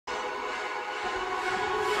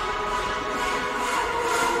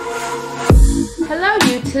Hello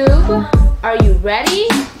YouTube, are you ready?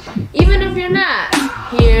 Even if you're not,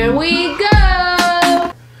 here we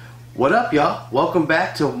go! What up y'all? Welcome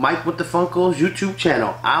back to Mike with the Funkos YouTube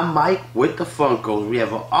channel. I'm Mike with the Funkos. We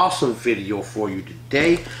have an awesome video for you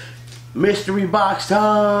today. Mystery box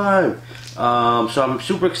time! So I'm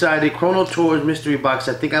super excited. ChronoToys mystery box.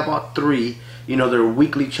 I think I bought 3. You know, they're a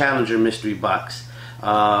weekly challenger mystery box.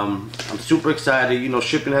 I'm super excited. You know,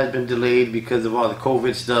 shipping has been delayed because of all the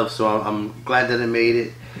COVID stuff, so I'm glad that I made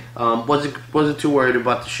it. Wasn't too worried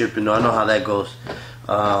about the shipping though. I know how that goes.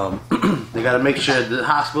 They gotta make sure the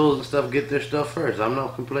hospitals and stuff get their stuff first. I'm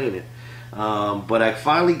not complaining. But I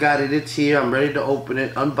finally got it. It's here. I'm ready to open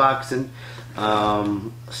it, unboxing.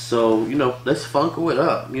 So, you know, let's Funko it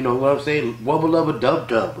up. You know what I'm saying? Wubba lubba dub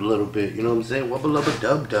dub a little bit. You know what I'm saying? Wubba lubba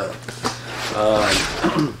dub dub.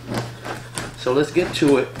 So let's get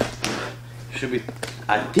to it. Should be.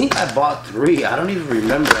 I think I bought 3. I don't even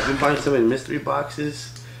remember. I've been buying so many mystery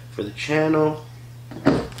boxes for the channel.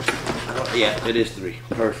 Yeah, it is 3.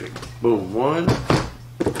 Perfect. Boom. 1, 2,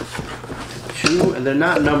 and they're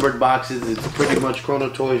not numbered boxes. It's pretty much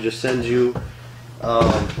ChronoToys just sends you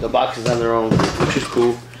the boxes on their own, which is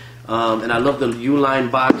cool. And I love the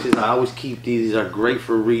U-line boxes. I always keep these. These are great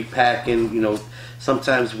for repacking. You know,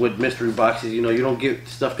 sometimes with mystery boxes, you know, you don't get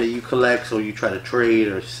stuff that you collect, so you try to trade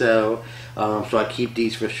or sell. So I keep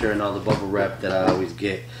these for sure, and all the bubble wrap that I always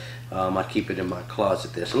get. I keep it in my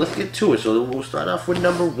closet there. So let's get to it. So we'll start off with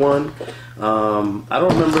number 1. I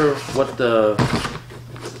don't remember what the.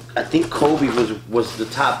 I think Kobe was the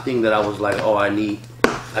top thing that I was like, oh, I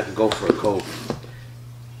could go for a Kobe.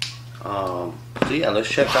 So yeah, let's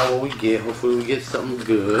check out what we get. Hopefully we get something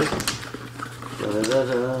good.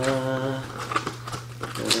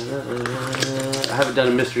 I haven't done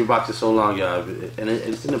a mystery box in so long, y'all, and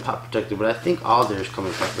it's in the pop protector, but I think all theirs come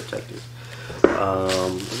in pop protectors.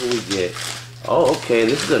 What do we get? Oh, okay,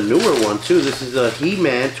 this is a newer one too. This is a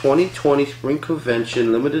He-Man 2020 Spring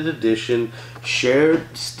Convention Limited Edition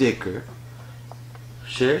shared sticker.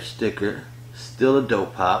 Shared sticker. Still a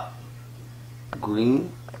dope pop.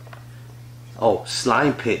 Green. Oh,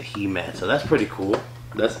 Slime Pit He-Man. So that's pretty cool.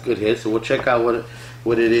 That's a good hit. So we'll check out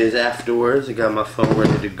what it is afterwards. I got my phone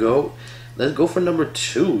ready to go. Let's go for number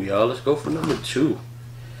 2, y'all. Let's go for number 2.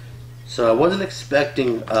 So I wasn't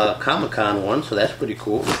expecting a Comic-Con one, so that's pretty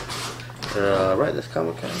cool. Right, that's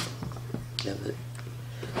Comic-Con. Yeah, the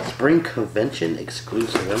Spring Convention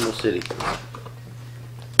exclusive, Emerald City.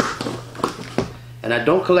 And I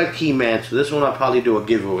don't collect He-Man, so this one I'll probably do a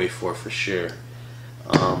giveaway for sure.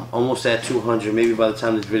 Almost at 200. Maybe by the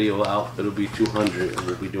time this video out, it'll be 200, and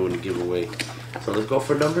we'll be doing the giveaway. So let's go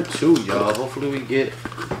for number 2, y'all. Hopefully we get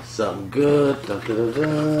something good. I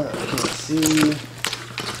can't see.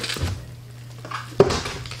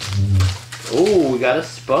 Oh, we got a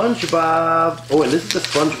SpongeBob. Oh, and this is the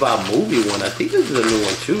SpongeBob movie one. I think this is a new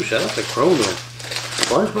one too. Shout out to Chrono.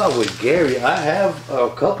 SpongeBob with Gary. I have a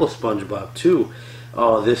couple SpongeBob too.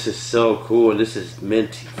 Oh, this is so cool. This is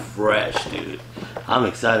minty fresh, dude. I'm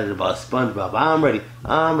excited about SpongeBob. I'm ready.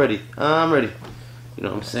 I'm ready. I'm ready. You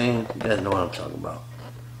know what I'm saying? You guys know what I'm talking about.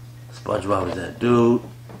 SpongeBob is that dude.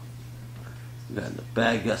 You got in the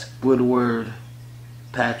bag, you got Squidward,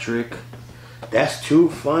 Patrick. That's too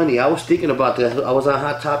funny. I was thinking about that. I was on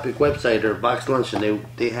Hot Topic website or Box Lunch, and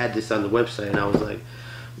they had this on the website, and I was like,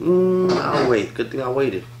 I'll wait. Good thing I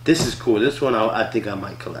waited. This is cool. This one I think I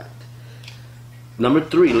might collect. Number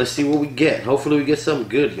 3. Let's see what we get. Hopefully we get something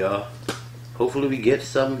good, y'all. Hopefully we get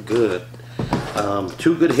something good.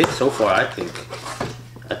 2 good hits so far, I think.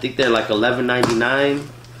 I think they're like $11.99.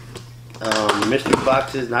 Mystery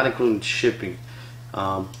boxes, not including shipping.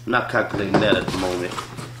 Not calculating that at the moment.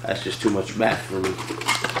 That's just too much math for me.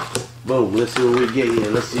 Boom, let's see what we get here.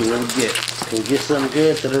 Let's see what we get. Can we get something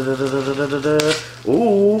good?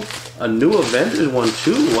 Ooh, a new Avengers one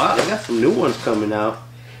too. Wow, they got some new ones coming out.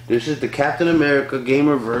 This is the Captain America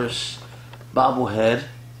Gamerverse bobblehead.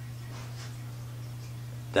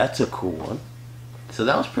 That's a cool one. So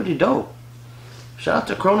that was pretty dope. Shout out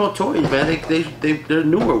to ChronoToys, man. They're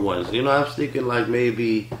newer ones. You know, I was thinking like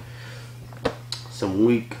maybe some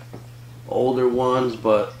weak older ones,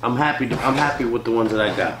 but I'm happy with the ones that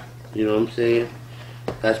I got. You know what I'm saying?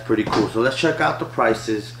 That's pretty cool. So let's check out the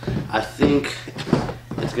prices. I think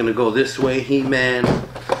it's gonna go this way: He-Man,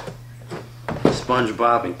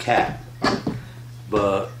 SpongeBob, and Cap.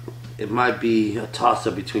 But it might be a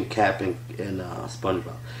toss-up between Cap and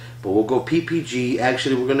SpongeBob. But we'll go PPG.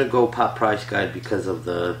 Actually, we're gonna go Pop Price Guide because of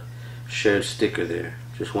the shared sticker there.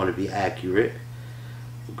 Just want to be accurate.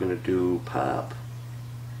 We're gonna do Pop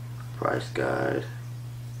Price Guide.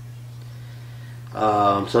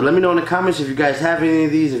 So let me know in the comments if you guys have any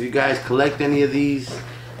of these, if you guys collect any of these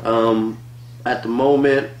at the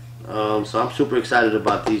moment. So I'm super excited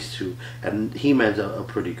about these two, and He-Man's a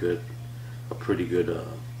pretty good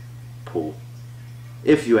pull,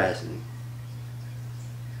 if you ask me.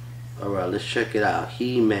 All right, let's check it out.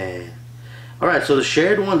 He-Man. All right, so the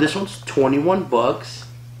shared one, this one's 21 bucks.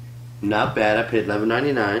 Not bad. I paid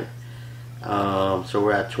 $11.99. So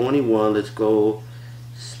we're at 21. Let's go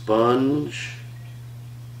Sponge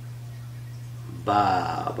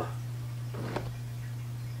Bob.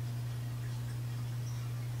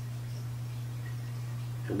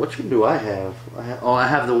 And which one do I have? I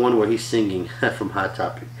have the one where he's singing from Hot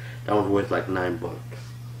Topic. That one's worth like $9.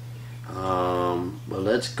 But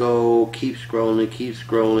let's go. Keep scrolling. Keep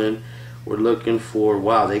scrolling. We're looking for,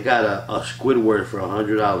 wow, they got a Squidward for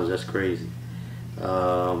 $100. That's crazy.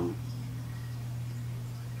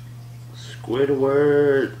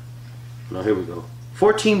 Squidward. No, here we go.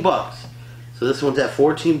 14 bucks. So this one's at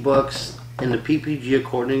 14 bucks in the PPG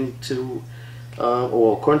according to,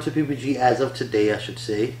 according to PPG as of today, I should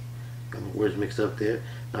say. Words mixed up there.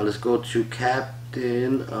 Now let's go to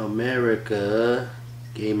Captain America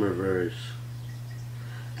Gamerverse.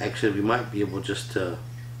 Actually, we might be able just to,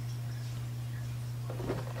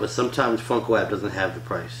 but sometimes Funko app doesn't have the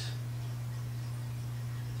price.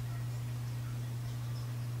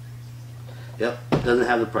 Yep, doesn't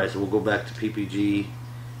have the price. So we'll go back to PPG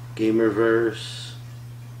Gamerverse.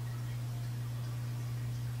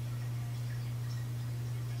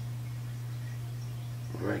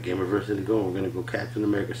 Alright, Gamerverse, there we go. We're gonna go Captain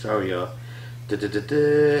America. Sorry, y'all. And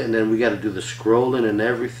then we got to do the scrolling and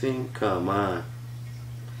everything. Come on.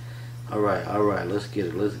 Alright, let's get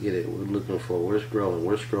it, We're looking for, we're scrolling,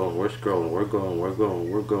 we're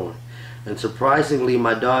going. And surprisingly,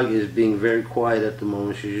 my dog is being very quiet at the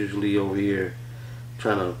moment. She's usually over here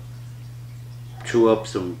trying to chew up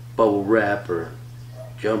some bubble wrap or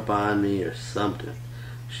jump on me or something.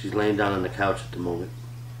 She's laying down on the couch at the moment,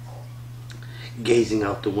 gazing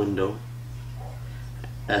out the window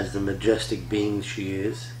as the majestic being she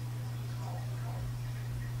is.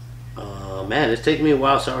 Man, it's taking me a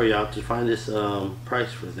while, sorry y'all, to find this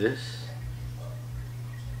price for this.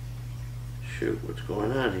 Shoot, what's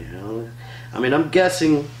going on here? I mean, I'm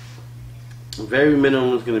guessing very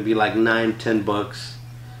minimum is going to be like $9-10 bucks.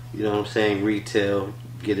 You know what I'm saying? Retail,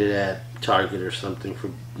 get it at Target or something for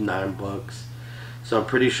 $9. So I'm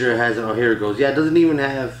pretty sure it has, oh here it goes. Yeah, it doesn't even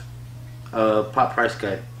have pop price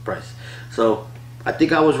guide price. So I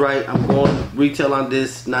think I was right. I'm going retail on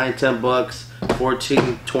this, $9-10 bucks,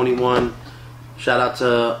 14, 21. Shout out to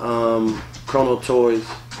ChronoToys,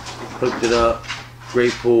 hooked it up,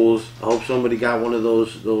 great pulls. I hope somebody got one of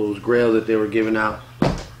those grails that they were giving out.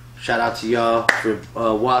 Shout out to y'all for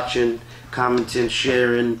watching, commenting,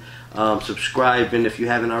 sharing, subscribing. If you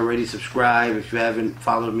haven't already subscribed, if you haven't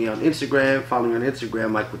followed me on Instagram, follow me on Instagram,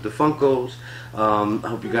 Mike with the Funkos. I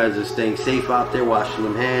hope you guys are staying safe out there, washing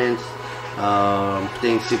them hands,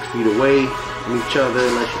 staying 6 feet away from each other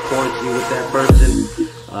unless you're quarantined with that person.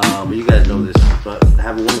 But you guys know this. But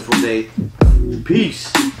have a wonderful day.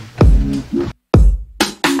 Peace.